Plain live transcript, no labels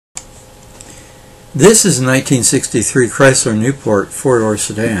This is a 1963 Chrysler Newport four-door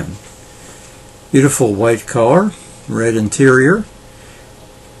sedan. Beautiful white color, red interior.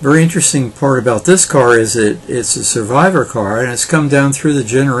 Very interesting part about this car is it's a survivor car, and it's come down through the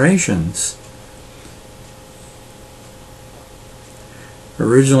generations.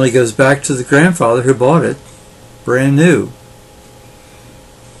 Originally goes back to the grandfather who bought it, brand new.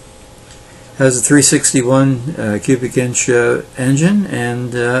 Has a 361 cubic inch engine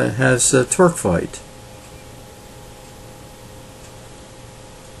and has a torque fight.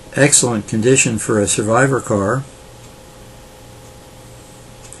 Excellent condition for a survivor car.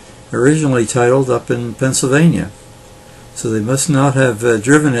 Originally titled up in Pennsylvania, so they must not have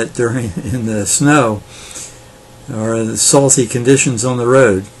driven it in the snow or the salty conditions on the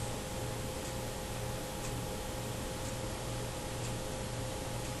road.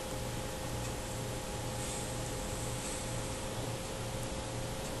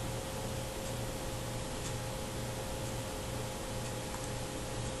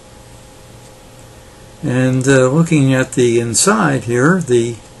 And looking at the inside here,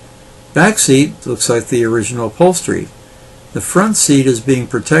 the back seat looks like the original upholstery. The front seat is being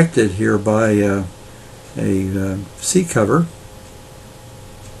protected here by a seat cover.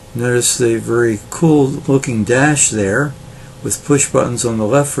 Notice the very cool looking dash there with push buttons on the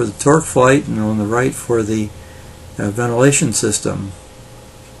left for the torque flight and on the right for the ventilation system.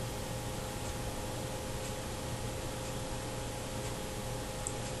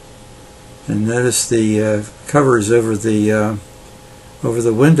 And notice the covers over the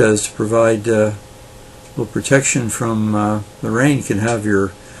windows to provide a little protection from the rain. You can have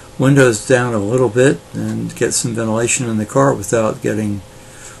your windows down a little bit and get some ventilation in the car without getting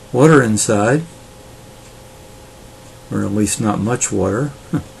water inside, or at least not much water.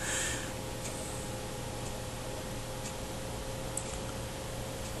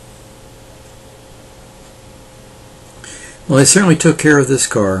 Well, they certainly took care of this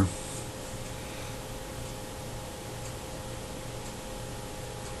car.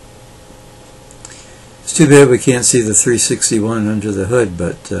 It's too bad we can't see the 361 under the hood,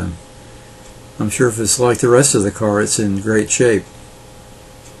 but I'm sure if it's like the rest of the car, it's in great shape.